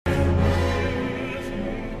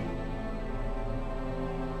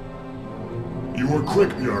You were quick,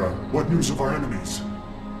 Biara. What news of our enemies?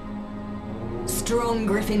 Strong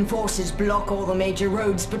Griffin forces block all the major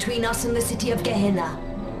roads between us and the city of Gehenna.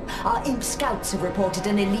 Our imp scouts have reported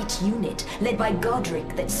an elite unit, led by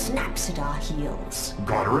Godric, that snaps at our heels.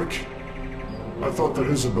 Godric? I thought that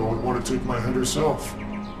Isabel would want to take my head herself.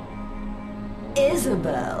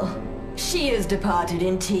 Isabel? She has departed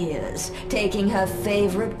in tears, taking her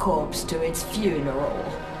favorite corpse to its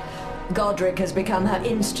funeral. Godric has become her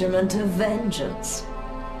instrument of vengeance.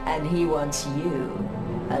 And he wants you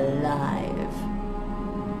alive.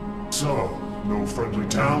 So, no friendly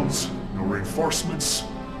towns, no reinforcements,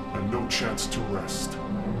 and no chance to rest.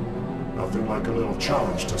 Nothing like a little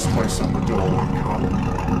challenge to spice up the dough,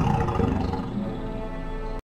 huh?